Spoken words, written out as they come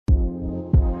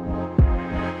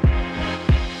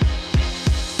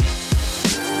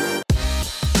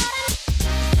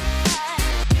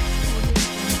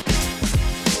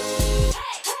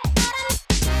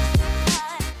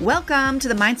Welcome to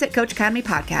the Mindset Coach Academy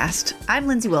podcast. I'm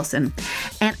Lindsay Wilson,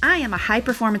 and I am a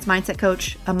high-performance mindset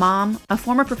coach, a mom, a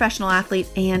former professional athlete,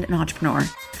 and an entrepreneur.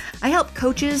 I help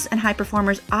coaches and high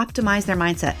performers optimize their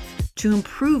mindset to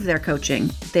improve their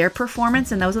coaching, their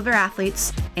performance, and those of their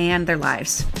athletes, and their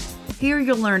lives. Here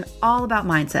you'll learn all about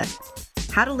mindset,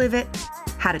 how to live it,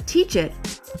 how to teach it,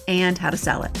 and how to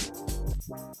sell it.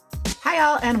 Hi,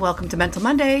 all, and welcome to Mental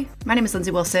Monday. My name is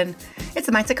Lindsay Wilson. It's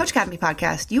the Mindset Coach Academy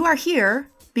podcast. You are here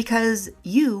because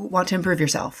you want to improve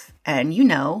yourself, and you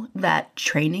know that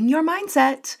training your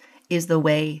mindset is the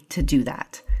way to do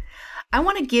that. I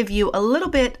want to give you a little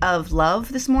bit of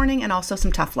love this morning and also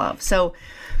some tough love. So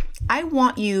I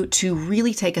want you to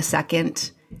really take a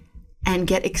second and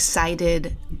get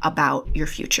excited about your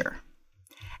future.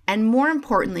 And more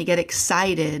importantly, get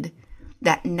excited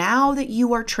that now that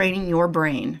you are training your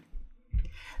brain,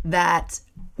 that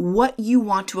what you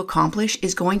want to accomplish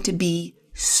is going to be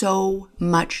so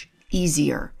much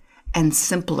easier and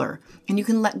simpler. And you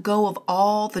can let go of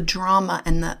all the drama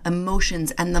and the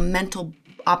emotions and the mental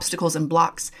obstacles and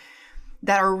blocks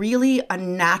that are really a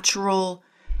natural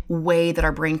way that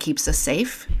our brain keeps us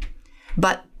safe,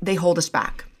 but they hold us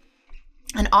back.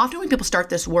 And often when people start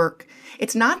this work,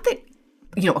 it's not that,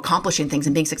 accomplishing things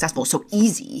and being successful is so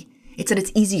easy. It's that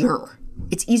it's easier.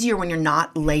 It's easier when you're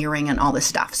not layering and all this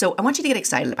stuff. So I want you to get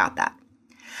excited about that.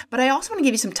 But I also want to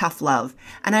give you some tough love.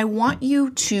 And I want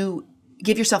you to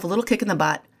give yourself a little kick in the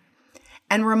butt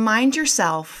and remind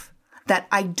yourself that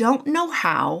I don't know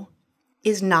how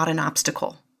is not an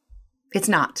obstacle. It's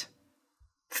not.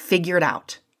 Figure it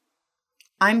out.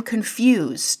 I'm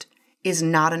confused is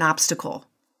not an obstacle.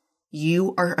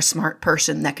 You are a smart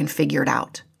person that can figure it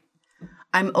out.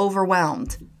 I'm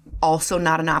overwhelmed. Also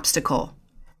not an obstacle.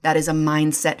 That is a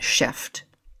mindset shift.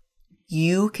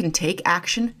 You can take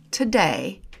action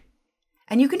today,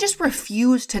 and you can just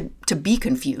refuse to be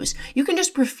confused. You can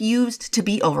just refuse to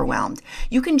be overwhelmed.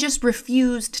 You can just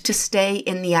refuse to stay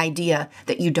in the idea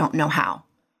that you don't know how.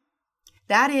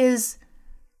 That is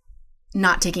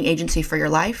not taking agency for your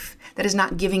life. That is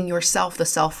not giving yourself the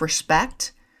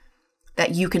self-respect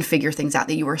that you can figure things out,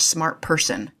 that you are a smart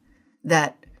person,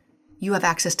 that you have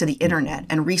access to the internet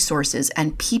and resources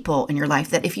and people in your life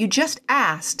that if you just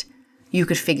asked, you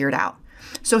could figure it out.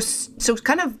 So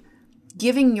kind of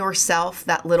giving yourself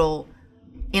that little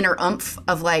inner oomph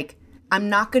of like, I'm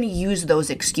not going to use those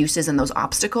excuses and those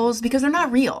obstacles because they're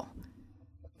not real.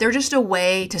 They're just a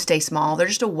way to stay small. They're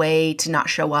just a way to not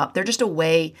show up. They're just a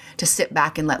way to sit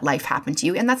back and let life happen to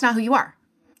you. And that's not who you are.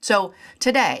 So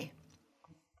today,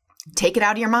 take it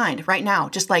out of your mind right now.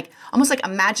 Just like, almost like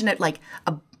imagine it like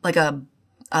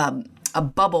a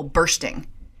bubble bursting.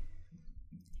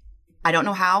 I don't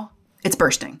know how, it's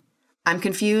bursting. I'm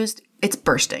confused, it's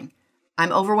bursting.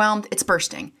 I'm overwhelmed, it's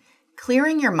bursting.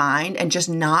 Clearing your mind and just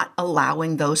not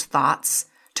allowing those thoughts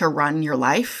to run your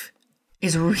life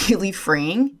is really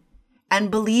freeing.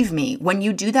 And believe me, when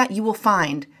you do that, you will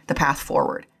find the path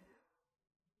forward.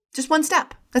 Just one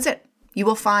step, that's it. You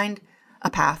will find a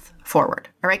path forward.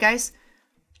 All right, guys?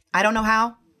 I don't know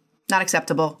how. Not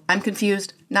acceptable. I'm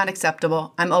confused. Not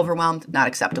acceptable. I'm overwhelmed. Not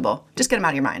acceptable. Just get them out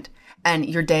of your mind and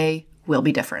your day will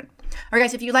be different. All right,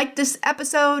 guys, if you liked this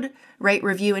episode, rate,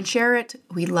 review, and share it.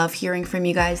 We love hearing from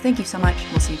you guys. Thank you so much.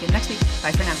 We'll see you again next week.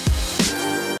 Bye for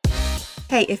now.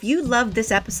 Hey, if you loved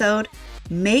this episode,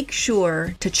 make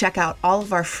sure to check out all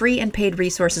of our free and paid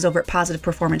resources over at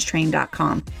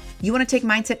positiveperformancetraining.com. You want to take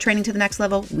mindset training to the next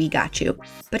level? We got you.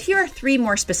 But here are 3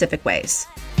 more specific ways.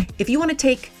 If you want to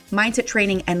take mindset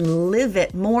training and live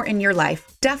it more in your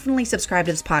life, definitely subscribe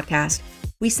to this podcast.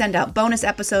 We send out bonus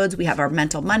episodes. We have our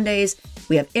Mental Mondays.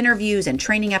 We have interviews and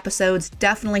training episodes.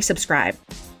 Definitely subscribe.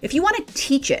 If you want to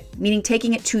teach it, meaning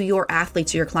taking it to your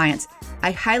athletes or your clients,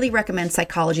 I highly recommend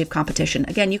Psychology of Competition.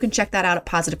 Again, you can check that out at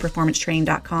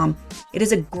positiveperformancetraining.com. It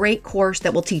is a great course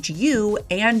that will teach you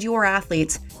and your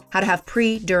athletes how to have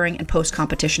pre, during, and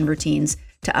post-competition routines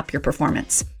to up your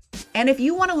performance. And if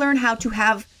you want to learn how to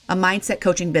have a mindset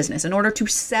coaching business in order to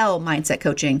sell mindset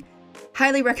coaching,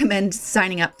 highly recommend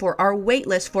signing up for our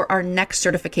waitlist for our next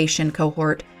certification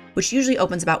cohort, which usually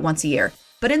opens about once a year.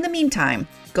 But in the meantime,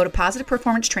 go to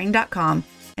positiveperformancetraining.com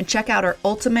and check out our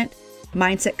ultimate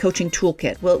mindset coaching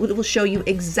toolkit. Well, it will show you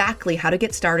exactly how to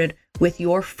get started with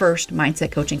your first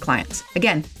mindset coaching clients.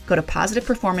 Again, go to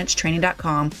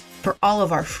positiveperformancetraining.com for all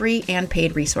of our free and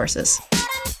paid resources.